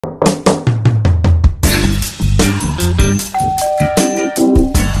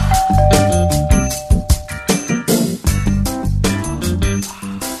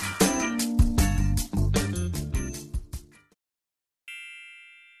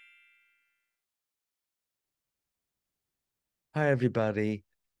Hi, everybody.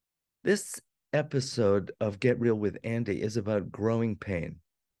 This episode of Get Real with Andy is about growing pain.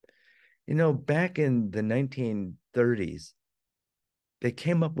 Back in the 1930s, they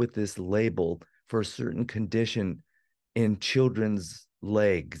came up with this label for a certain condition in children's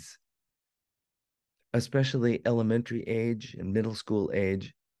legs, especially elementary age and middle school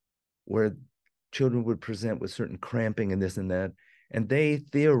age, where children would present with certain cramping and this and that. And they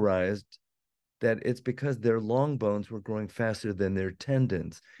theorized that it's because their long bones were growing faster than their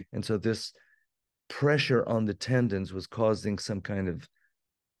tendons. And so this pressure on the tendons was causing some kind of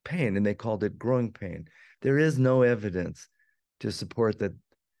pain, and they called it growing pain. There is no evidence to support that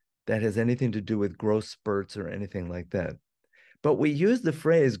that has anything to do with growth spurts or anything like that. But we use the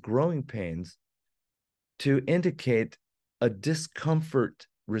phrase growing pains to indicate a discomfort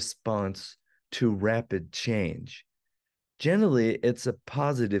response to rapid change. Generally, it's a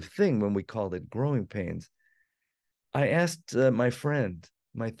positive thing when we call it growing pains. I asked my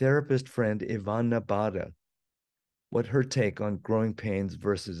therapist friend, Ivana Bada, what her take on growing pains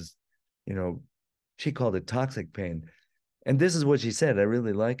versus, you know, she called it toxic pain. And this is what she said. I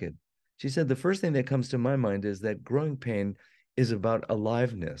really like it. She said, the first thing that comes to my mind is that growing pain is about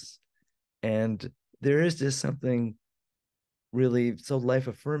aliveness. And there is just something really so life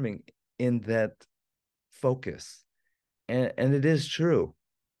affirming in that focus. And it is true.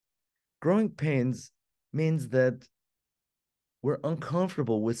 Growing pains means that we're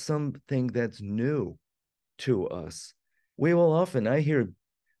uncomfortable with something that's new to us. We will often, I hear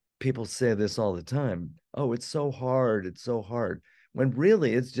people say this all the time. Oh, it's so hard. It's so hard. When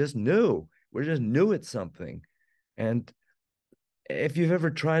really it's just new. We're just new at something. And if you've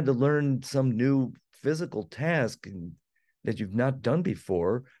ever tried to learn some new physical task that you've not done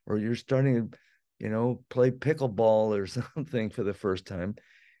before, or you're starting to, play pickleball or something for the first time,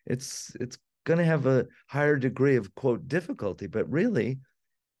 it's going to have a higher degree of quote difficulty. But really,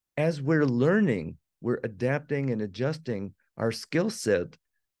 as we're learning, we're adapting and adjusting our skill set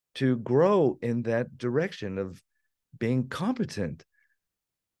to grow in that direction of being competent.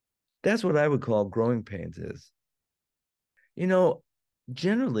 That's what I would call growing pains is. You know,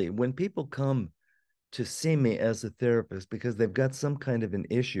 Generally, when people come to see me as a therapist because they've got some kind of an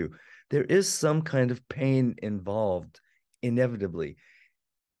issue, there is some kind of pain involved, inevitably.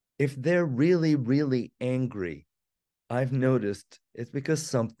 If they're really, really angry, I've noticed it's because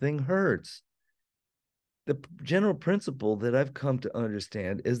something hurts. The general principle that I've come to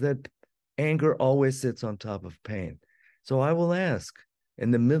understand is that anger always sits on top of pain. So I will ask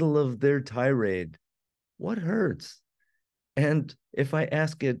in the middle of their tirade, what hurts? And if I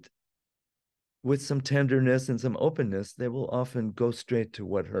ask it with some tenderness and some openness, they will often go straight to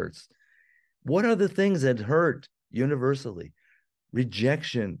what hurts. What are the things that hurt universally?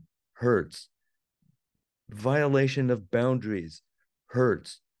 Rejection hurts. Violation of boundaries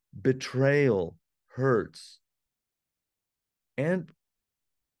hurts. Betrayal hurts. And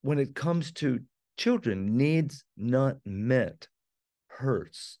when it comes to children, needs not met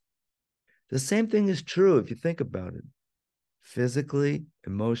hurts. The same thing is true if you think about it physically,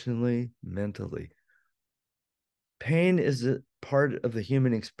 emotionally, mentally. Pain is a part of the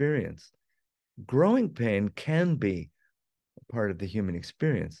human experience. Growing pain can be a part of the human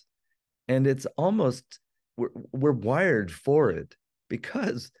experience. And it's almost, we're wired for it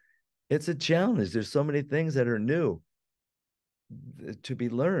because it's a challenge. There's so many things that are new to be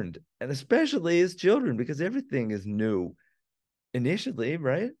learned, and especially as children, because everything is new initially,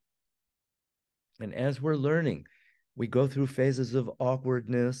 right? And as we're learning, we go through phases of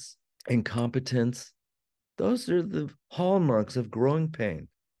awkwardness, incompetence. Those are the hallmarks of growing pain.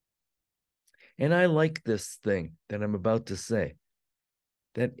 And I like this thing that I'm about to say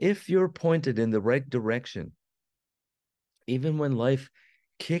that if you're pointed in the right direction, even when life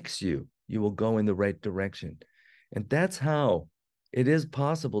kicks you, you will go in the right direction. And that's how it is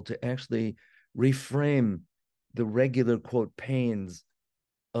possible to actually reframe the regular quote pains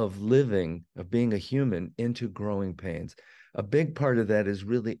of living, of being a human, into growing pains. A big part of that is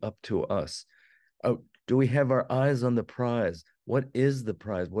really up to us. Do we have our eyes on the prize? What is the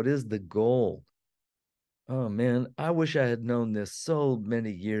prize? What is the goal? Oh man, I wish I had known this so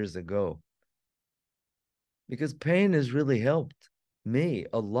many years ago because pain has really helped me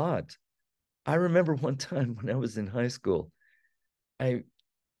a lot. I remember one time when I was in high school, I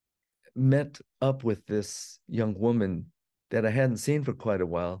met up with this young woman that I hadn't seen for quite a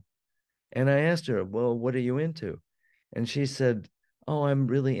while. And I asked her, well, what are you into? And she said, oh, I'm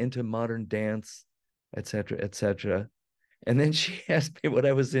really into modern dance, et cetera, et cetera. And then she asked me what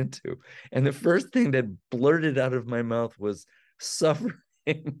I was into. And the first thing that blurted out of my mouth was suffering.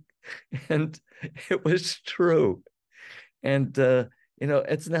 And it was true. And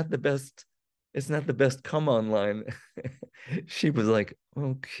it's not the best, come on line. She was like,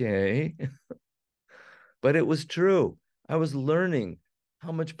 okay. But it was true. I was learning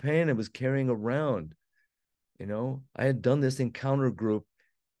how much pain I was carrying around. I had done this encounter group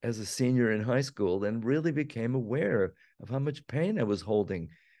as a senior in high school and really became aware of how much pain I was holding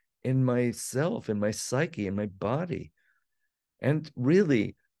in myself, in my psyche, in my body. And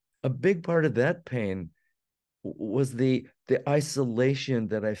really, a big part of that pain was the isolation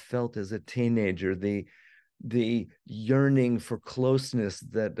that I felt as a teenager, the yearning for closeness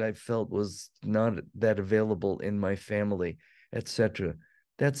that I felt was not that available in my family, etc.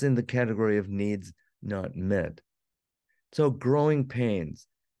 That's in the category of needs not met. So growing pains,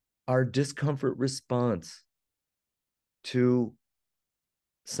 our discomfort response to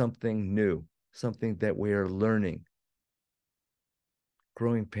something new, something that we are learning.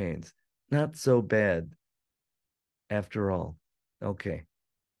 Growing pains, not so bad after all. Okay,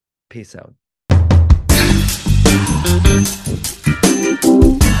 peace out.